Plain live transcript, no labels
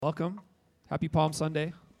Welcome. Happy Palm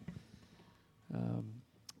Sunday.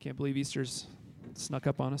 Can't believe Easter's snuck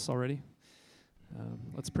up on us already.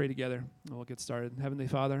 Let's pray together, and we'll get started. Heavenly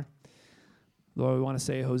Father, Lord, we want to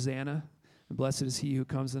say Hosanna, and blessed is he who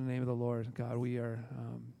comes in the name of the Lord. God, we are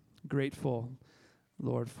grateful,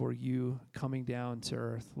 Lord, for you coming down to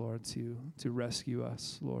earth, Lord, to rescue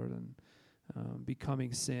us, Lord, and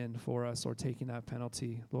becoming sin for us, or taking that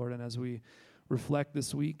penalty, Lord. And as we reflect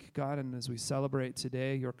this week, God, and as we celebrate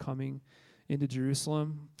today, you're coming into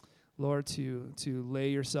Jerusalem, Lord, to lay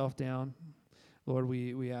yourself down. Lord,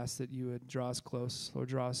 we ask that you would draw us close, Lord,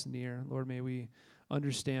 draw us near. Lord, may we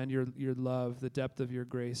understand your love, the depth of your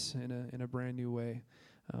grace in a brand new way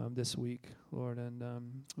this week, Lord. And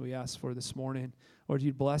we ask for this morning, Lord,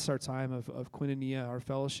 you'd bless our time of koinonia, our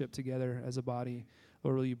fellowship together as a body.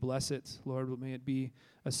 Lord, will you bless it? Lord, may it be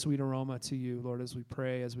a sweet aroma to you, Lord, as we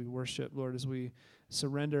pray, as we worship, Lord, as we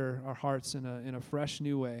surrender our hearts in a fresh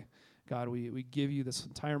new way. God, we give you this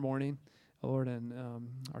entire morning, Lord, and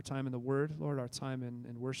our time in the Word, Lord, our time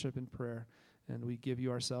in worship and prayer, and we give you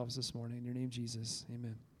ourselves this morning. In your name, Jesus,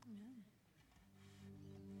 amen.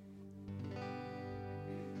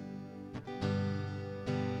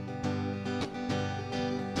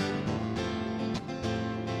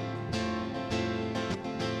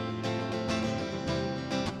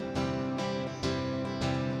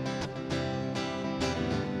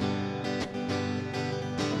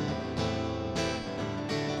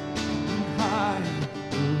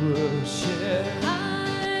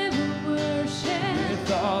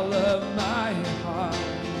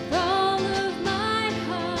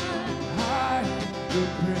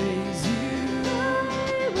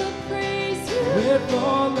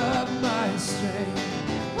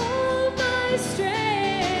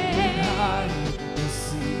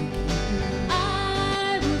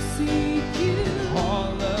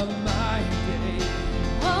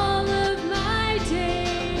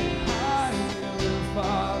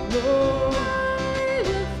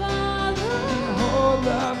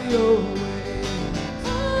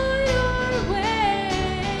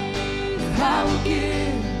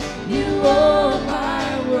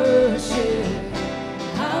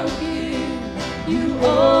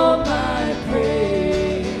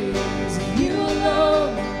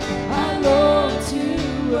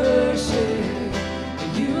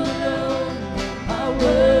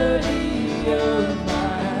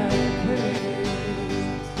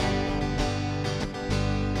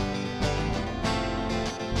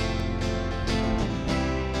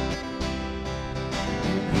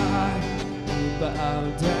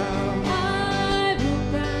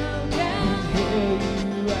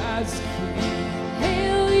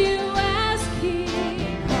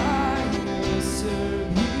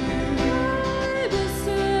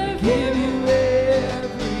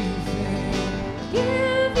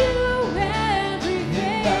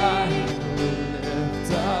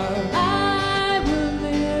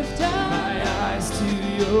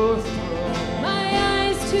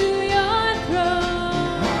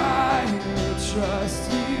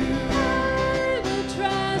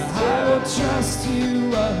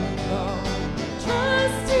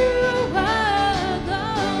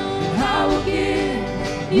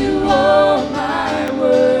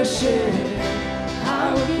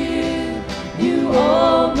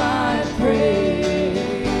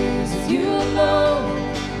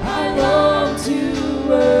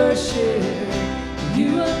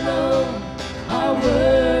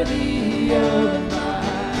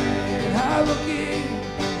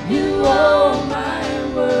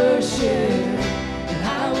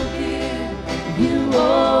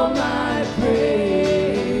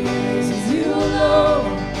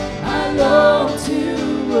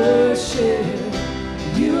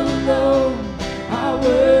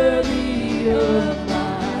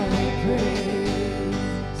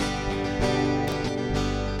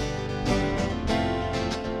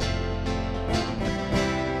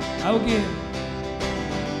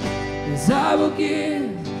 I will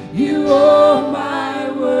give you all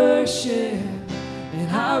my worship,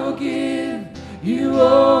 and I will give you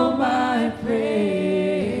all my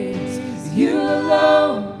praise. You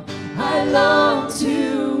alone I long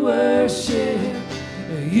to worship.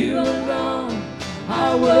 You alone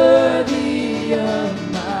are worthy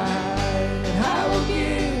of mine. And I will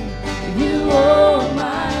give you all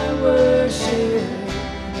my worship,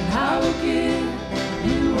 and I will give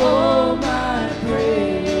you all my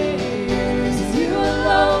praise.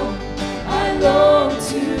 I long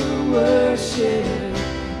to worship.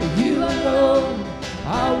 You alone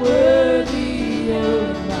are worthy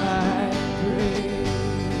of my praise.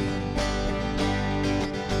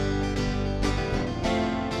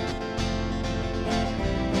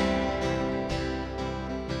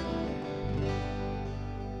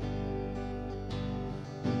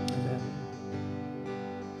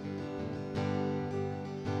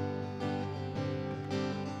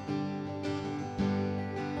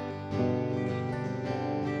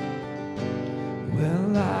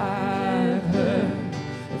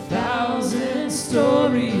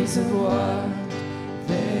 reason what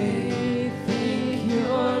they think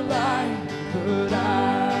you're like, but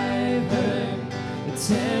I've heard a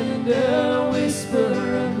tender whisper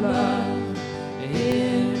of love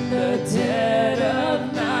in the dead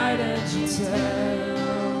of night, and you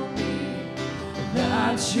tell me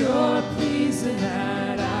that you're pleased and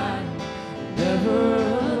that I'm never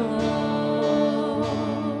alone.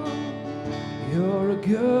 You're a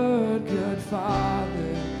good, good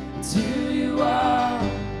Father. It's who you are.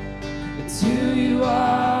 It's who you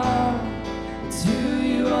are. It's who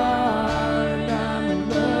you are. And I'm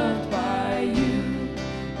loved by you.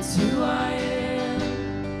 It's who I am.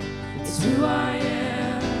 It's who I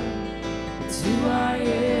am. It's who I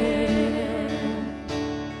am.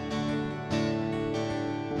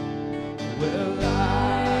 Well,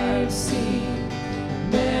 I've seen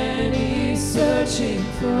many searching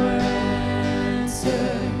for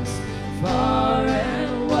answers far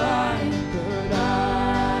and wide, but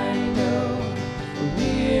I know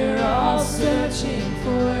we're all searching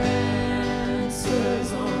for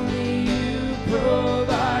answers. Only you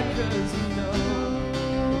provide, 'cause you know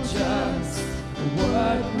just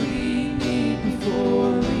what we need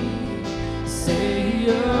before we say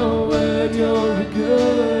your word. You're a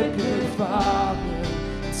good, good Father.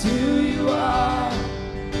 It's who you are.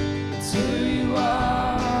 It's who you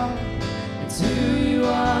are. It's who you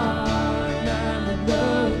are. And I'm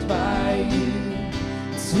loved by you.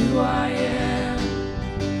 It's who I am.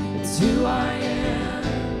 It's who I am.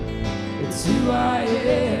 It's who I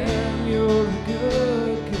am. You're a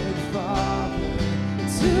good, good Father.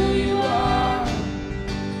 It's who you are.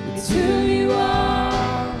 It's who you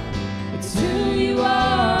are. It's who you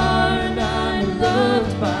are. And I'm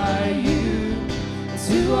loved by you. It's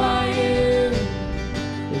who I am.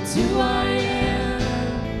 It's who I am.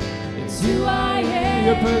 It's who I am.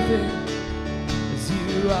 You're perfect. 'Cause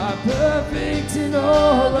you are perfect in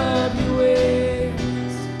all of your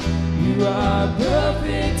ways. You are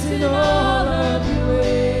perfect in all of your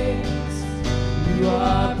ways. You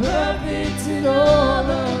are perfect in all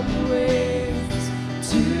of your ways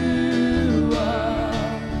to us.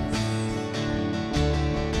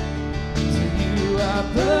 So you are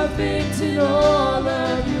perfect in all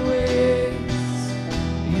of your ways.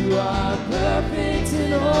 You are perfect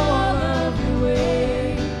in all of your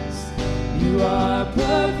ways. You are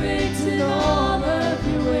perfect in all of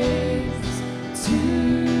your ways to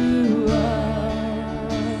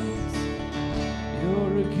us.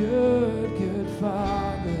 You're a good, good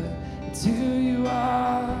Father. It's who you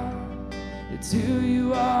are. It's who you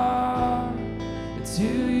are. It's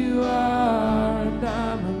who you are. And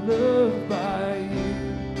I'm loved by you.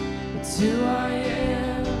 It's who I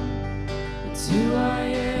am. It's who I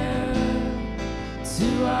am. It's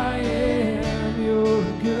who I am. You're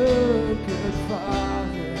a good, good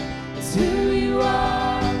Father. It's who you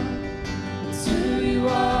are. It's who you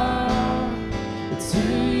are. It's who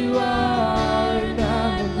you are. And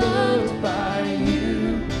I'm loved by you.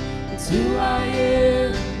 It's who I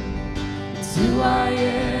am. It's who I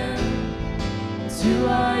am. It's who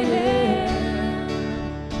I am.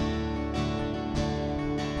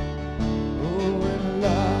 Oh, and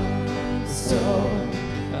love is so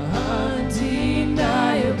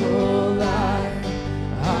undeniable.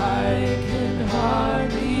 I can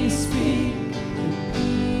hardly speak. And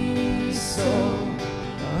peace so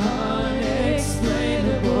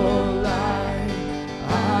unexplainable. I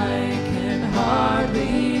can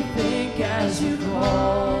hardly think as you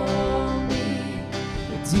call me.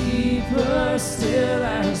 Deeper still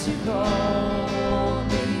as you call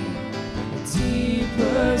me.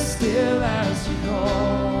 Deeper still as you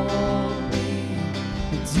call me.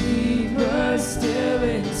 Deeper still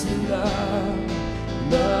into love.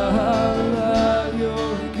 Love, love,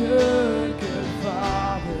 you're a good, good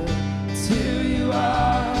Father. It's who you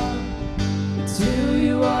are. It's who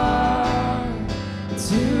you are. It's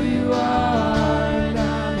who you are. And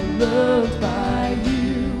I'm loved by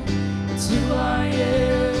you. It's who I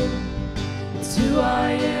am. It's who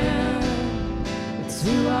I am. It's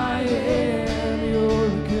who I am. You're a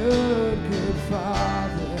good, good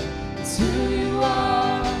Father. It's who you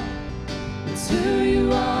are. It's who you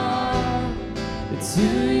are. It's who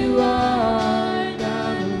you are. And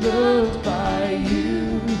I'm loved by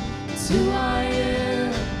you. It's who I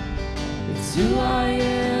am. It's who I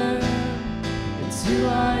am. It's who I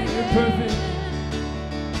am. Perfect.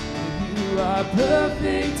 You are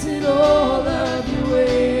perfect in all of your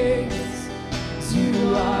ways.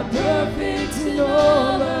 You are perfect in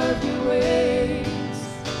all of your ways.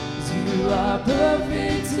 You are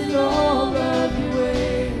perfect in all of your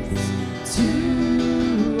ways to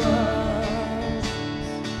us.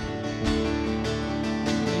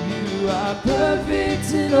 You are perfect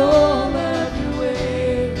perfect in all of your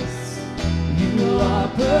ways. You are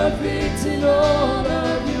perfect in all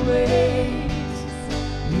of your ways.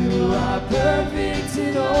 You are perfect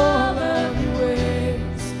in all of your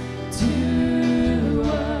ways to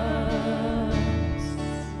us.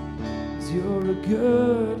 'Cause you're a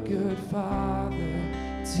good, good Father.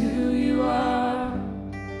 It's who you are.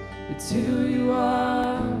 It's who you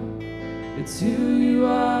are. It's who you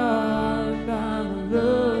are. And I'm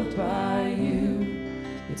loved by you.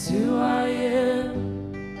 It's who I am.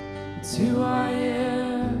 It's who I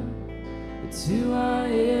am. It's who I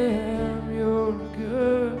am. You're a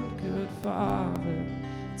good, good Father.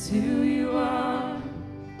 It's who you are.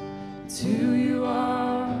 It's who you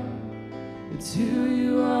are. It's who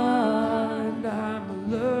you are. And I'm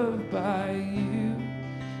loved by you.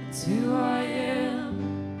 It's who I am.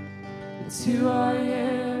 It's who I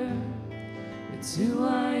am. It's who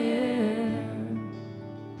I am.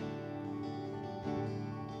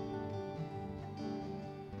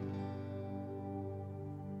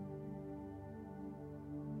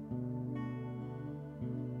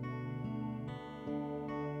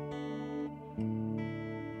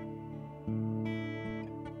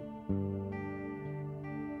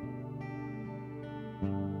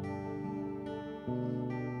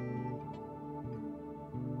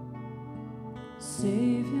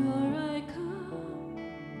 Savior, I come,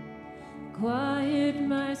 quiet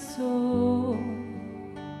my soul.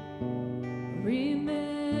 Remember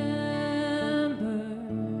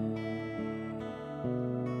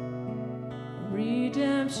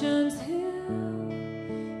redemption's hill,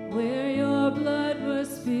 where your blood was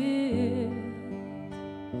spilled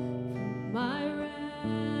for my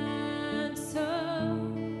ransom,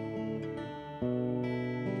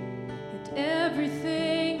 and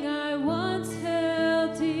everything I once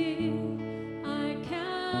held dear, I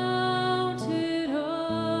counted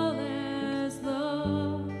all as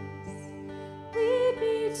lost. Lead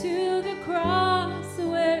me to the cross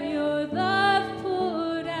where your love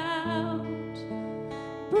poured out.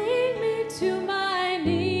 Bring me to my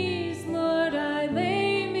knees, Lord, I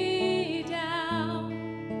lay me down.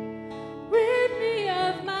 Rid me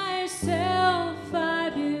of myself, I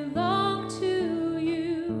belong to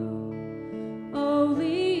you. Oh,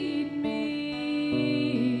 lead me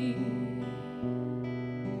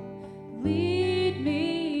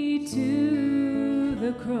to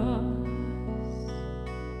the cross.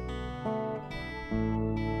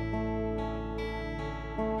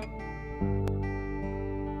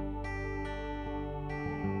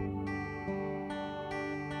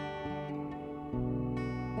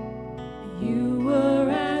 You were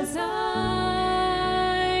as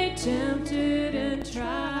I, tempted and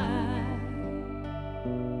tried,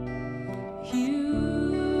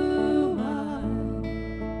 human.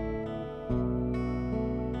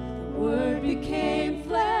 The Word became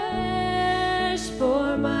flesh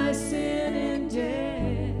for my sin and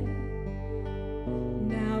death.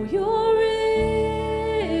 Now you're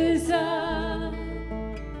risen,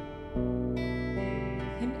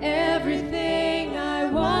 and everything I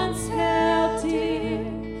once held dear,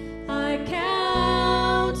 I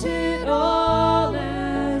counted all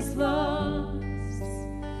as lost.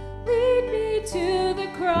 Lead me to the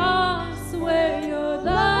cross where your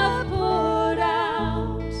love poured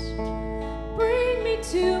out. Bring me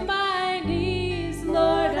to my knees,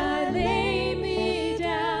 Lord, I lay me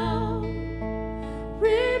down.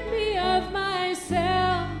 Rid me of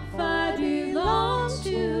myself, I belong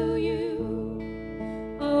to you.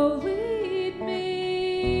 Oh, lead me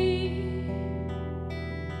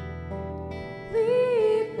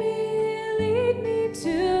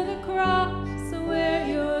to the cross where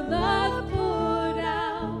your love poured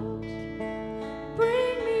out.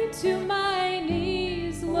 Bring me to my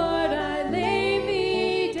knees, Lord, I lay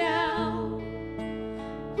me down.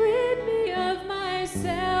 Rid me of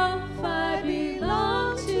myself, I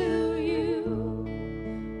belong to you.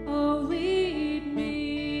 Oh, lead me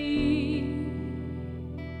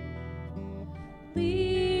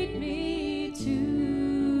to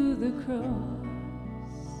the cross.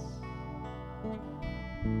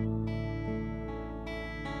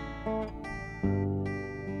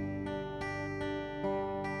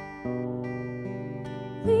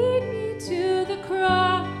 Lead me to the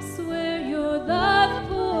cross where your love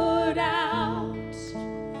poured out.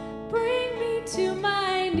 Bring me to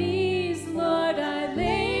my knees, Lord, I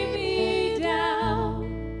lay me down.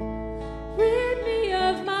 Rid me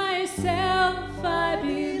of myself, I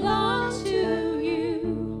belong to you.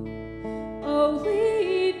 Oh,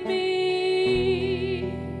 lead me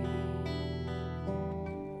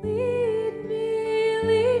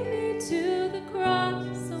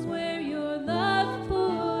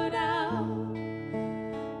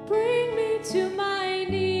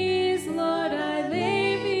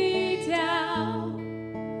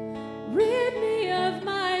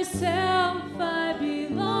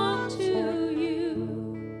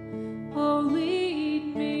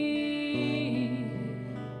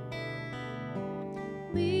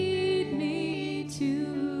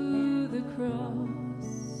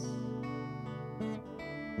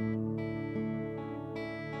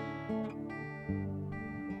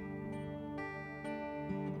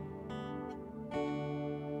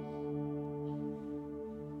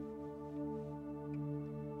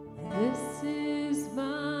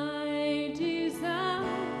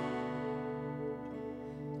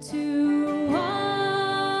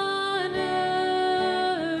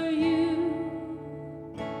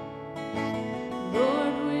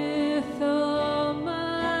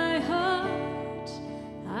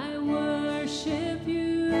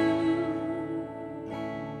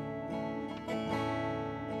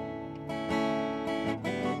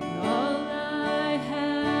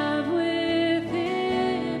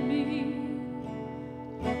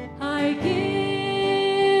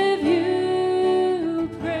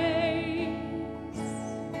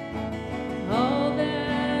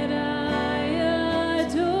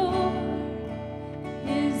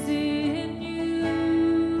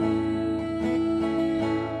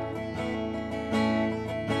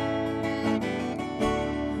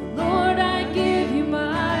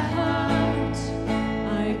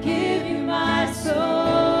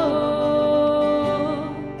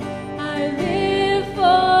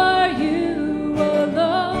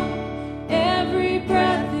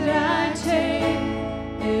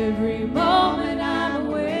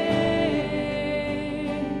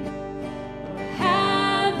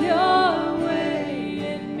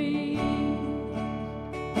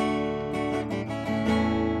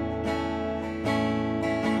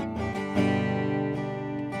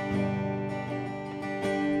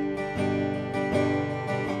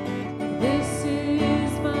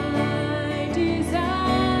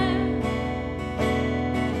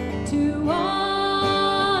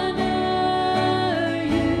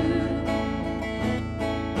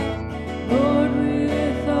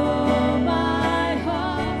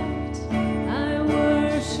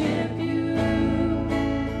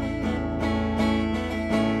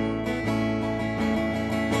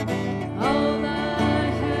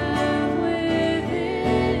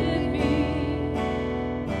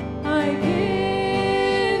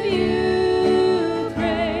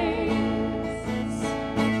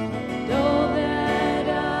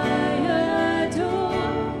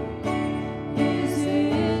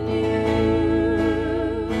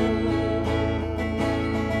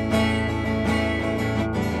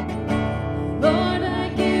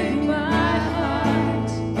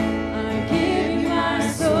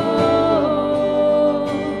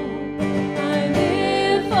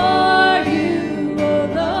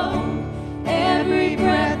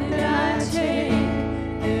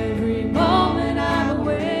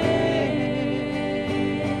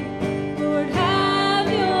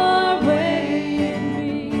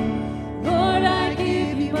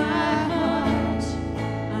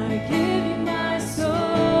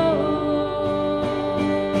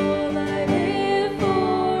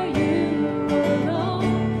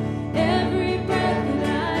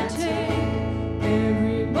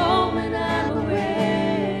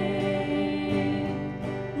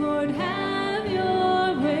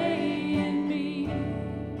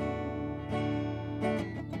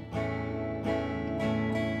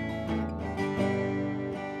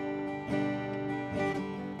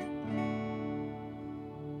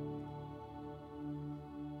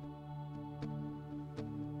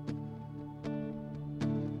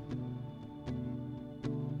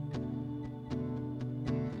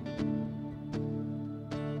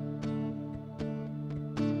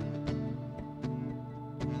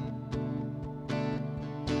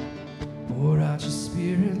out your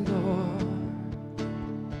spirit, Lord.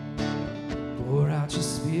 Pour out your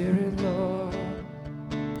spirit, Lord.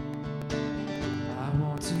 I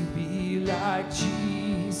want to be like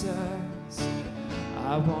Jesus.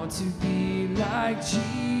 I want to be like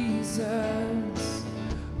Jesus.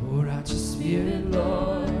 Pour out your spirit,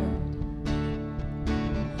 Lord.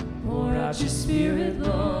 Pour out your spirit,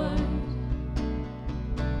 Lord.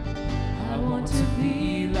 I want to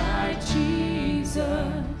be like Jesus.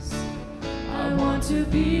 I want to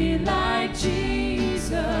be like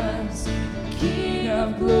Jesus. King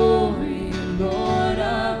of glory, Lord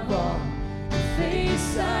of all. Your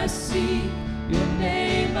face I see, your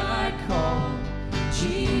name I call.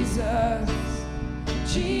 Jesus,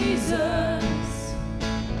 Jesus,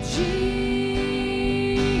 Jesus.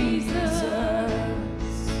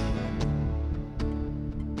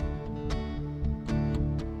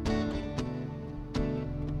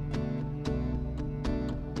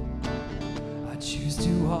 I choose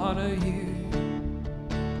to honor you.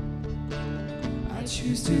 I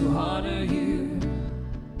choose to honor you.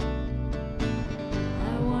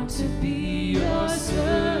 I want to be your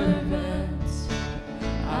servant.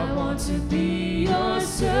 I want to be your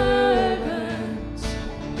servant.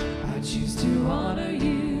 I choose to honor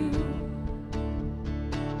you.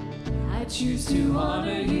 I choose to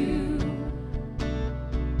honor you.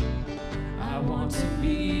 I want to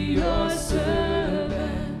be your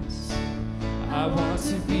servant. I want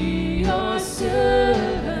to be your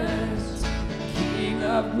servant. King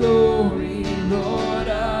of glory, Lord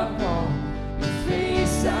of all. Your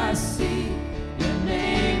face I see, your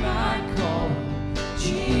name I call.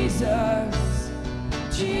 Jesus,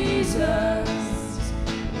 Jesus,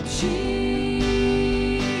 Jesus.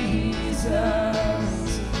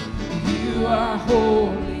 You are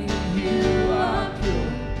holy, you are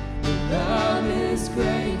pure. Your love is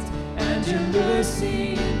great and your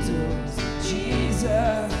mercy endures.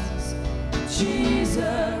 Jesus,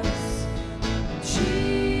 Jesus, Jesus.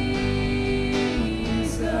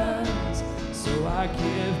 So I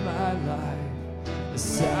give my life a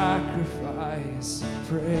sacrifice of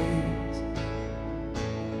praise.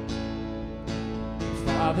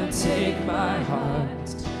 Father, take my heart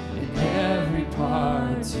and every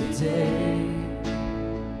part today.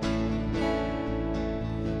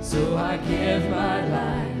 So I give my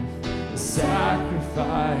life a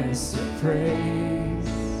sacrifice of praise.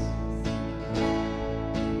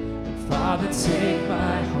 Father, take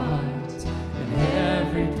my heart and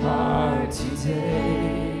every part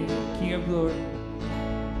today. King of glory,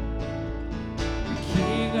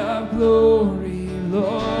 King of glory,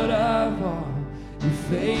 Lord of all. Your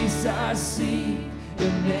face I see,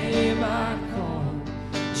 your name I call.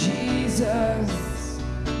 Jesus,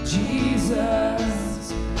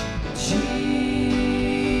 Jesus, Jesus.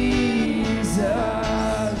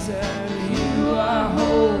 And you are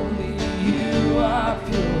holy, you are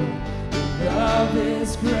pure. Your love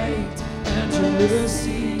is great and your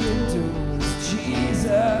mercy endures.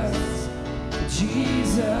 Jesus,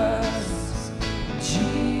 Jesus,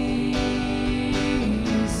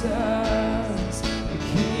 Jesus. The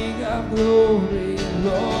King of glory,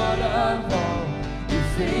 Lord of all. Your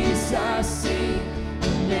face I see,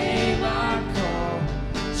 your name I call.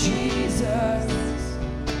 Jesus,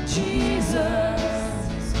 Jesus,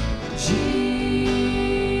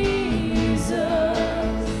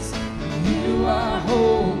 Jesus. You are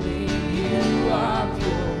holy, you are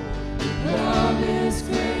pure. Your love is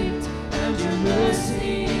great and your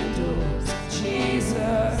mercy endures.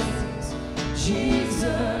 Jesus,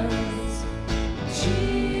 Jesus,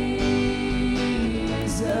 Jesus.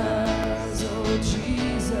 Oh,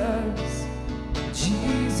 Jesus,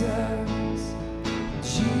 Jesus,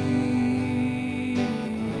 Jesus.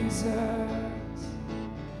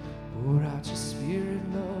 Pour out your spirit,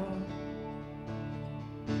 Lord.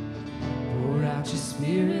 Pour out your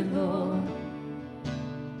spirit, Lord.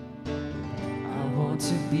 I want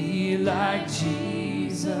to be like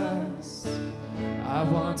Jesus. I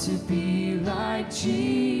want to be like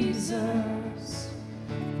Jesus.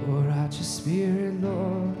 Pour out your spirit,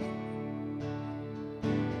 Lord.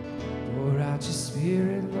 Pour out your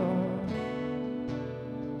spirit, Lord.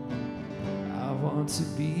 I want to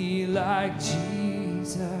be like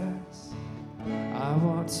Jesus. I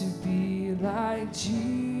want to be like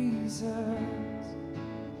Jesus.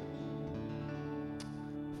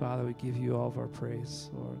 Father, we give you all of our praise,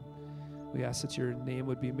 Lord. We ask that your name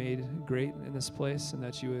would be made great in this place and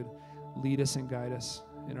that you would lead us and guide us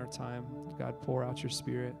in our time. God, pour out your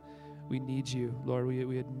spirit. We need you. Lord,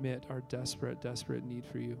 we admit our desperate, desperate need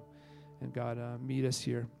for you. And God, meet us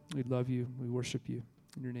here. We love you. We worship you.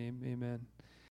 In your name, amen.